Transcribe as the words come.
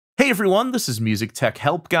Hey everyone, this is Music Tech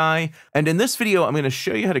Help Guy, and in this video I'm going to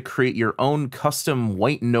show you how to create your own custom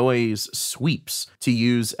white noise sweeps to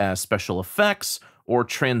use as special effects or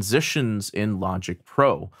transitions in Logic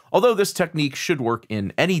Pro. Although this technique should work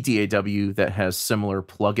in any DAW that has similar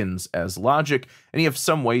plugins as Logic, and you have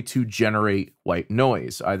some way to generate white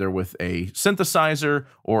noise, either with a synthesizer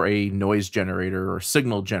or a noise generator or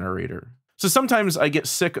signal generator. So sometimes I get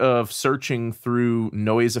sick of searching through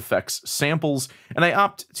noise effects samples, and I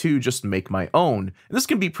opt to just make my own. And this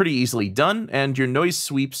can be pretty easily done, and your noise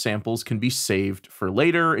sweep samples can be saved for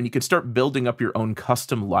later, and you can start building up your own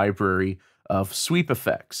custom library of sweep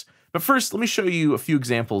effects. But first, let me show you a few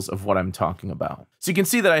examples of what I'm talking about. So you can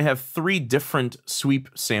see that I have 3 different sweep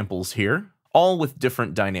samples here, all with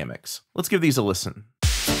different dynamics. Let's give these a listen.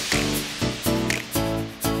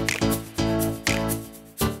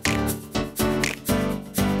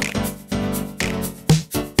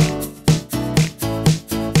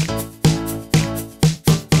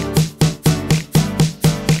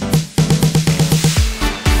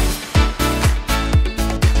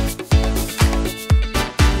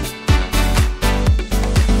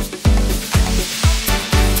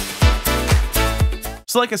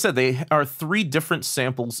 So like I said, they are 3 different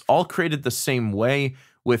samples, all created the same way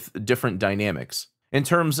with different dynamics in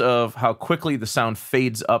terms of how quickly the sound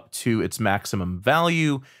fades up to its maximum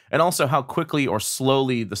value, and also how quickly or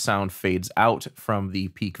slowly the sound fades out from the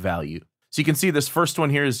peak value. So you can see this first one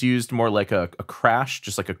here is used more like a crash,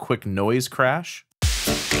 just like a quick noise crash.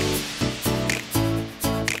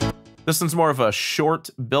 This one's more of a short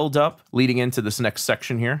build-up leading into this next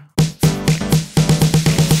section here.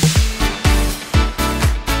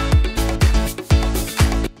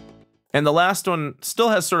 And the last one still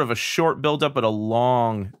has sort of a short buildup, but a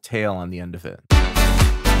long tail on the end of it.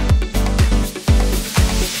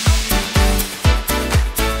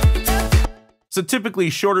 So typically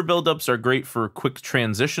shorter buildups are great for quick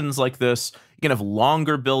transitions like this. You can have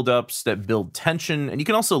longer buildups that build tension, and you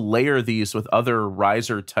can also layer these with other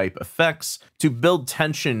riser type effects to build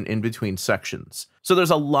tension in between sections. So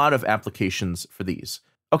there's a lot of applications for these.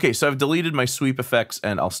 Okay, so I've deleted my sweep effects,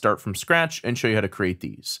 and I'll start from scratch and show you how to create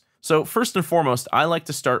these. So first and foremost, I like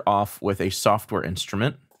to start off with a software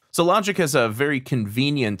instrument. So Logic has a very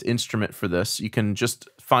convenient instrument for this. You can just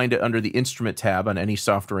find it under the Instrument tab on any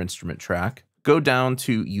software instrument track. Go down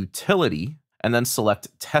to Utility, and then select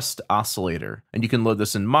Test Oscillator. And you can load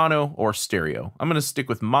this in mono or stereo. I'm going to stick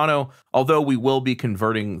with mono, although we will be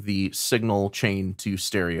converting the signal chain to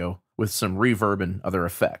stereo with some reverb and other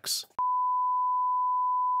effects.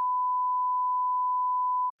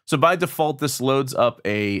 So by default, this loads up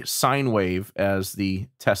a sine wave as the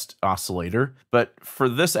test oscillator, but for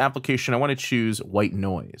this application, I want to choose white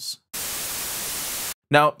noise.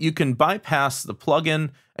 Now, you can bypass the plugin,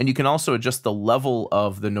 and you can also adjust the level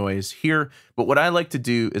of the noise here, but what I like to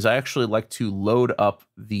do is I actually like to load up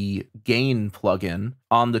the gain plugin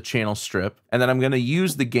on the channel strip, and then I'm going to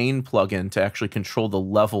use the gain plugin to actually control the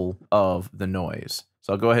level of the noise.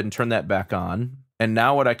 So I'll go ahead and turn that back on. And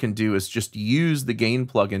now what I can do is just use the gain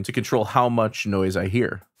plugin to control how much noise I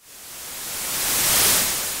hear.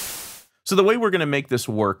 So the way we're going to make this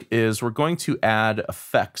work is we're going to add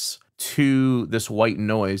effects to this white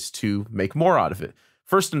noise to make more out of it.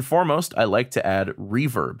 First and foremost, I like to add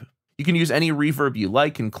reverb. You can use any reverb you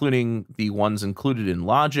like, including the ones included in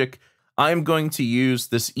Logic. I'm going to use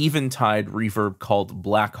this Eventide reverb called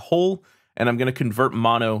Black Hole, and I'm going to convert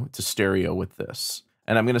mono to stereo with this.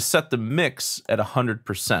 And I'm going to set the mix at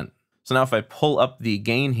 100%. So now if I pull up the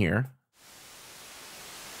gain here,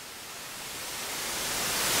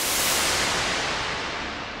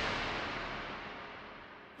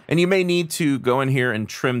 and you may need to go in here and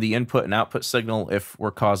trim the input and output signal if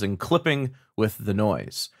we're causing clipping with the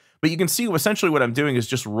noise. But you can see essentially what I'm doing is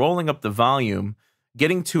just rolling up the volume,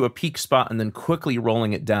 getting to a peak spot, and then quickly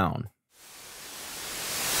rolling it down.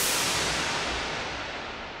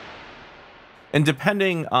 And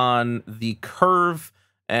depending on the curve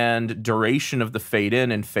and duration of the fade in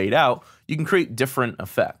and fade out, you can create different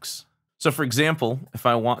effects. So for example, if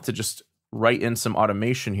I want to just write in some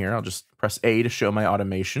automation here, I'll just press A to show my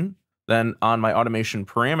automation. Then on my automation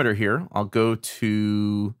parameter here, I'll go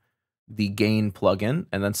to the gain plugin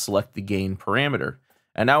and then select the gain parameter.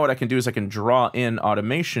 And now what I can do is I can draw in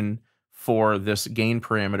automation for this gain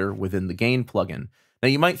parameter within the gain plugin. Now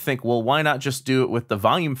you might think, well, why not just do it with the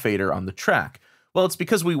volume fader on the track? Well, it's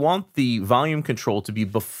because we want the volume control to be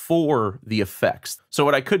before the effects. So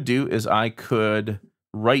what I could do is I could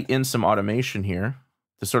write in some automation here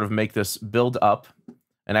to sort of make this build up.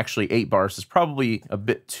 And actually 8 bars is probably a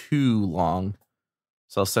bit too long.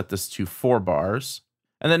 So I'll set this to 4 bars.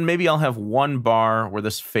 And then maybe I'll have one bar where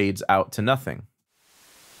this fades out to nothing.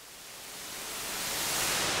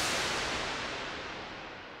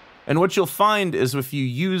 And what you'll find is if you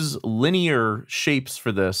use linear shapes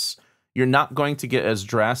for this, you're not going to get as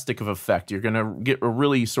drastic of effect. You're going to get a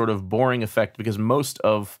really sort of boring effect because most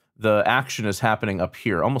of the action is happening up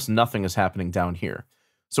here. Almost nothing is happening down here.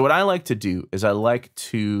 So what I like to do is I like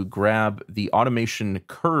to grab the automation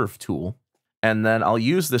curve tool, and then I'll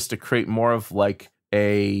use this to create more of like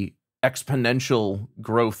a exponential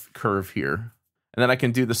growth curve here. And then I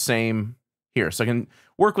can do the same here. So I can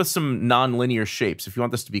work with some non-linear shapes. If you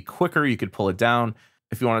want this to be quicker, you could pull it down.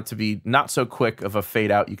 If you want it to be not so quick of a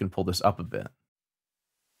fade out, you can pull this up a bit.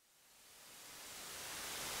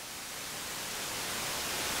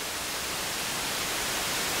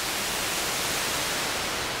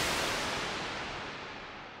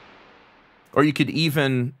 Or you could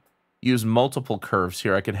even use multiple curves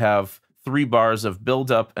here. I could have 3 bars of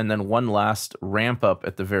build up and then one last ramp up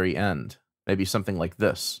at the very end. Maybe something like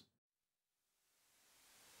this.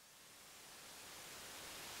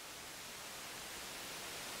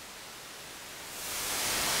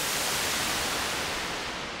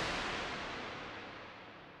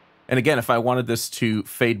 And again, if I wanted this to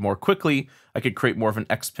fade more quickly, I could create more of an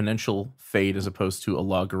exponential fade as opposed to a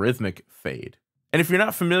logarithmic fade. And if you're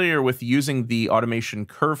not familiar with using the automation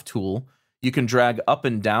curve tool, you can drag up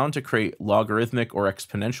and down to create logarithmic or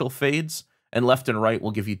exponential fades, and left and right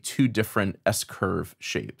will give you 2 different S-curve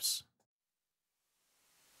shapes.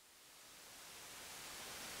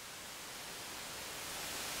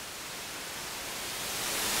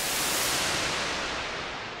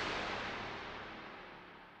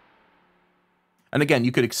 And again,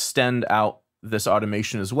 you could extend out this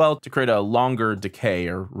automation as well to create a longer decay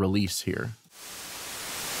or release here.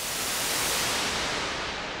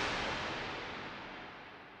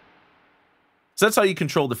 So that's how you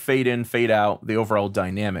control the fade in, fade out, the overall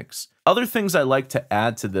dynamics. Other things I like to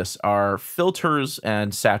add to this are filters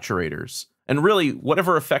and saturators. And really,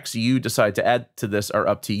 whatever effects you decide to add to this are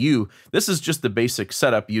up to you. This is just the basic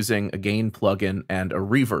setup using a gain plugin and a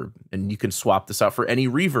reverb. And you can swap this out for any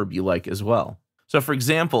reverb you like as well. So for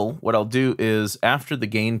example, what I'll do is after the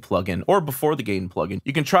gain plugin or before the gain plugin,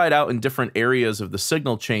 you can try it out in different areas of the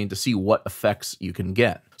signal chain to see what effects you can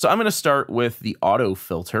get. So I'm going to start with the auto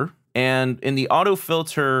filter. And in the auto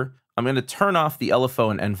filter, I'm going to turn off the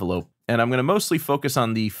LFO and envelope. And I'm going to mostly focus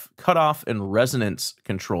on the cutoff and resonance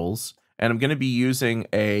controls. And I'm going to be using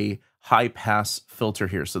a high pass filter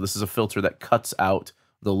here. So this is a filter that cuts out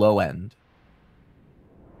the low end.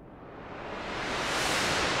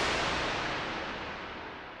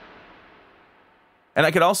 And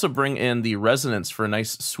I could also bring in the resonance for a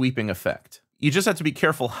nice sweeping effect. You just have to be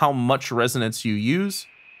careful how much resonance you use,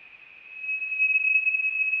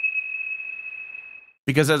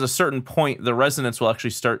 because at a certain point, the resonance will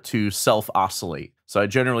actually start to self-oscillate. So I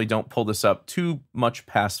generally don't pull this up too much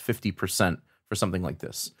past 50% for something like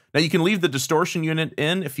this. Now you can leave the distortion unit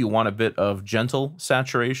in if you want a bit of gentle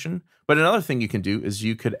saturation, but another thing you can do is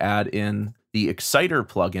you could add in the Exciter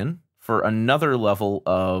plugin for another level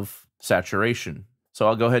of saturation. So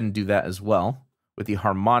I'll go ahead and do that as well with the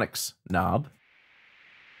harmonics knob.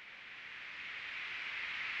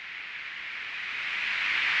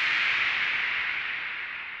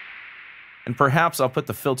 And perhaps I'll put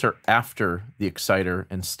the filter after the exciter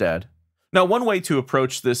instead. Now, one way to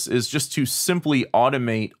approach this is just to simply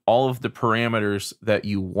automate all of the parameters that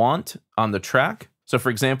you want on the track. So for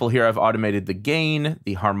example, here I've automated the gain,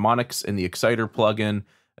 the harmonics in the Exciter plugin,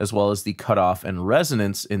 as well as the cutoff and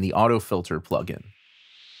resonance in the AutoFilter plugin.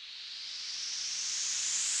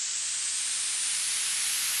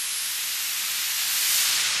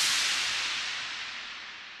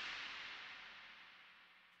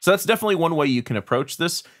 So that's definitely one way you can approach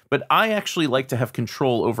this, but I actually like to have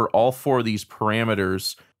control over all 4 of these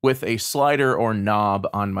parameters with a slider or knob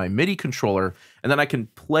on my MIDI controller, and then I can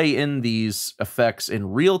play in these effects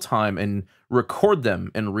in real time and record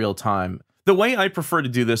them in real time. The way I prefer to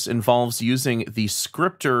do this involves using the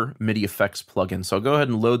Scripter MIDI effects plugin. So I'll go ahead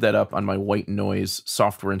and load that up on my white noise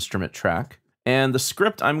software instrument track. And the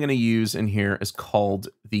script I'm going to use in here is called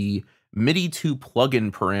the MIDI to plugin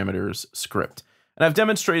parameters script. And I've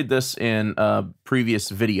demonstrated this in a previous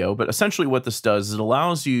video, but essentially what this does is it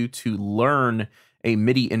allows you to learn a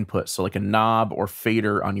MIDI input, so like a knob or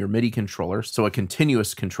fader on your MIDI controller, so a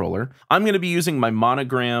continuous controller. I'm going to be using my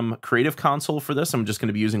Monogram Creative Console for this. I'm just going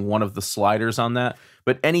to be using one of the sliders on that,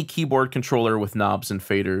 but any keyboard controller with knobs and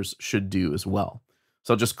faders should do as well.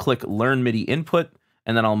 So I'll just click Learn MIDI Input,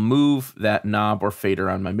 and then I'll move that knob or fader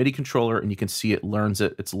on my MIDI controller, and you can see it learns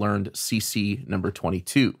it. It's learned CC number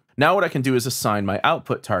 22. Now what I can do is assign my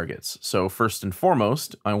output targets. So first and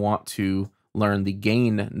foremost, I want to learn the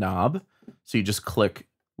gain knob. So you just click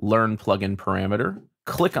Learn Plugin Parameter,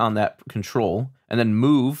 click on that control, and then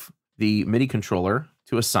move the MIDI controller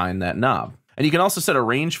to assign that knob. And you can also set a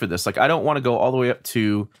range for this. Like, I don't want to go all the way up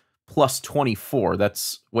to plus 24.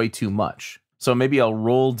 That's way too much. So maybe I'll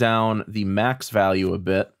roll down the max value a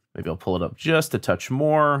bit. Maybe I'll pull it up just a touch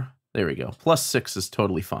more. There we go. Plus 6 is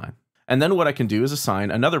totally fine. And then what I can do is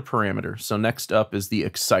assign another parameter. So next up is the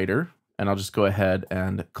exciter. And I'll just go ahead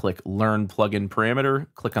and click Learn Plugin Parameter,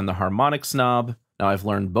 click on the harmonics knob. Now I've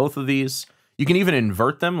learned both of these. You can even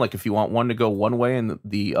invert them, like if you want one to go one way and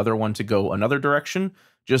the other one to go another direction,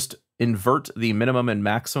 just invert the minimum and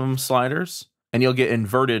maximum sliders, and you'll get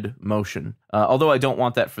inverted motion. Although I don't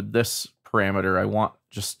want that for this parameter, I want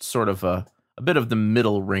just sort of a bit of the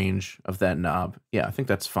middle range of that knob. Yeah, I think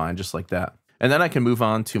that's fine, just like that. And then I can move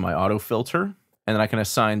on to my auto filter, and then I can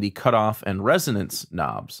assign the cutoff and resonance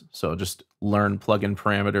knobs. So just learn plugin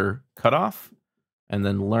parameter cutoff, and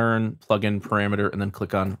then learn plugin parameter, and then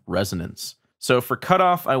click on resonance. So for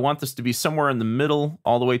cutoff, I want this to be somewhere in the middle,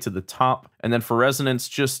 all the way to the top. And then for resonance,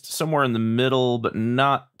 just somewhere in the middle, but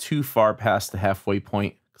not too far past the halfway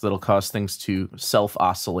point, because it'll cause things to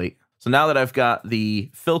self-oscillate. So now that I've got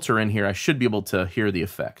the filter in here, I should be able to hear the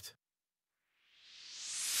effect.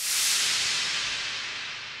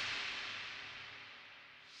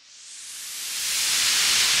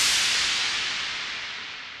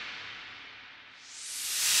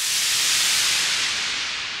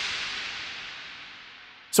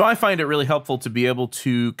 So I find it really helpful to be able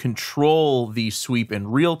to control the sweep in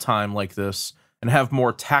real time like this and have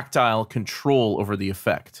more tactile control over the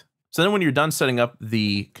effect. So then when you're done setting up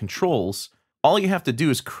the controls, all you have to do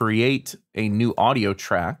is create a new audio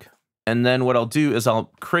track. And then what I'll do is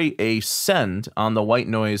I'll create a send on the white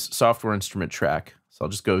noise software instrument track. So I'll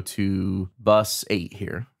just go to bus 8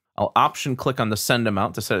 here. I'll option click on the send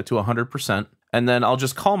amount to set it to 100%. And then I'll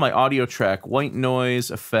just call my audio track white noise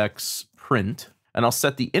effects print. And I'll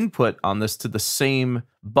set the input on this to the same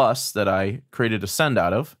bus that I created a send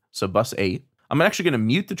out of, so bus 8. I'm actually going to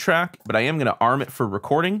mute the track, but I am going to arm it for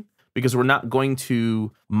recording because we're not going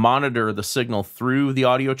to monitor the signal through the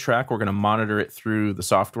audio track. We're going to monitor it through the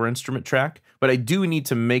software instrument track. But I do need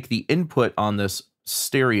to make the input on this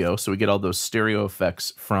stereo, so we get all those stereo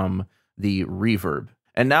effects from the reverb.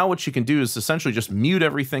 And now what you can do is essentially just mute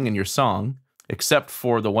everything in your song, except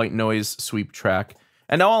for the white noise sweep track.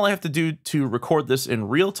 And now all I have to do to record this in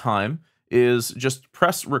real time is just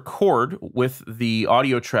press record with the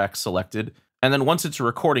audio track selected. And then once it's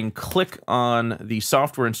recording, click on the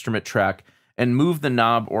software instrument track and move the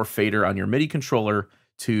knob or fader on your MIDI controller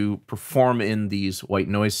to perform in these white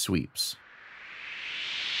noise sweeps.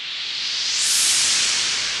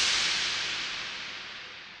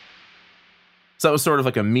 So that was sort of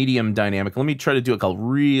like a medium dynamic. Let me try to do like a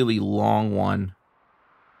really long one.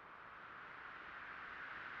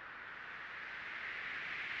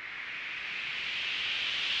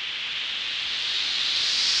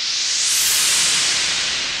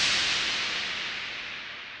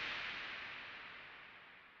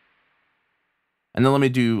 And then let me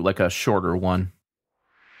do like a shorter one.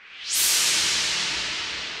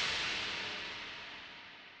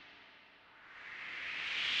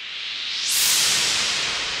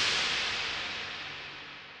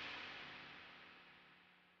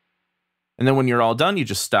 And then when you're all done, you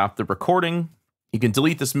just stop the recording. You can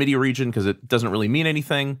delete this MIDI region because it doesn't really mean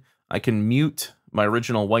anything. I can mute my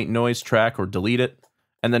original white noise track or delete it.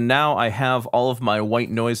 And then now I have all of my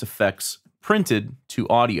white noise effects printed to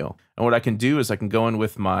audio. And what I can do is I can go in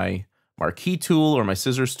with my marquee tool or my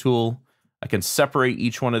scissors tool. I can separate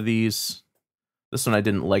each one of these. This one I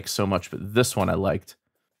didn't like so much, but this one I liked.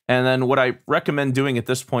 And then what I recommend doing at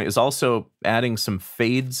this point is also adding some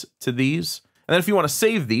fades to these. And then if you want to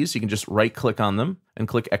save these, you can just right-click on them and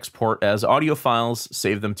click Export as audio files,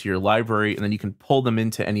 save them to your library, and then you can pull them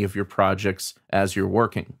into any of your projects as you're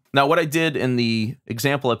working. Now, what I did in the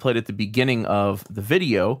example I played at the beginning of the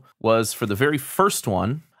video was for the very first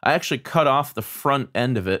one, I actually cut off the front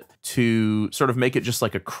end of it to sort of make it just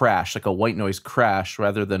like a crash, like a white noise crash,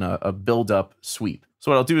 rather than a build-up sweep. So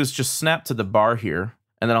what I'll do is just snap to the bar here,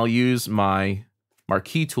 and then I'll use my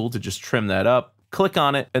marquee tool to just trim that up, click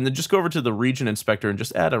on it, and then just go over to the region inspector and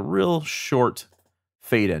just add a real short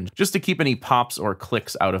fade in, just to keep any pops or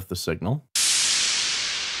clicks out of the signal.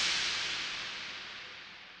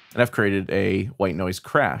 And I've created a white noise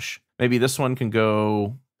crash. Maybe this one can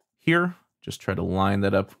go here. Just try to line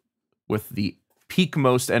that up with the peak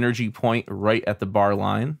most energy point right at the bar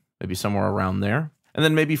line, maybe somewhere around there. And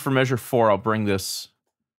then maybe for measure 4, I'll bring this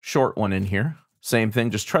short one in here. Same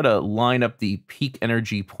thing, just try to line up the peak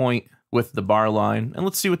energy point with the bar line, and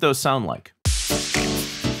let's see what those sound like.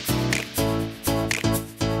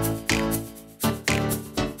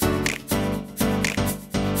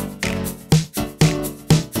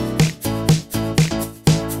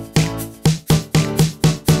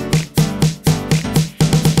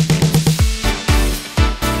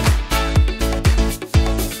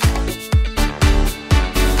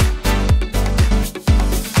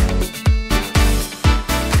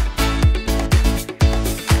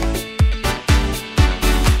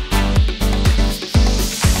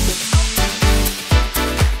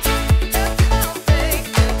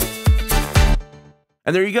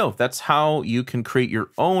 And there you go. That's how you can create your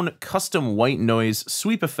own custom white noise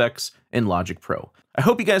sweep effects in Logic Pro. I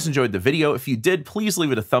hope you guys enjoyed the video. If you did, please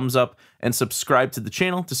leave it a thumbs up and subscribe to the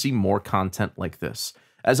channel to see more content like this.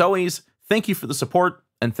 As always, thank you for the support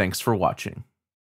and thanks for watching.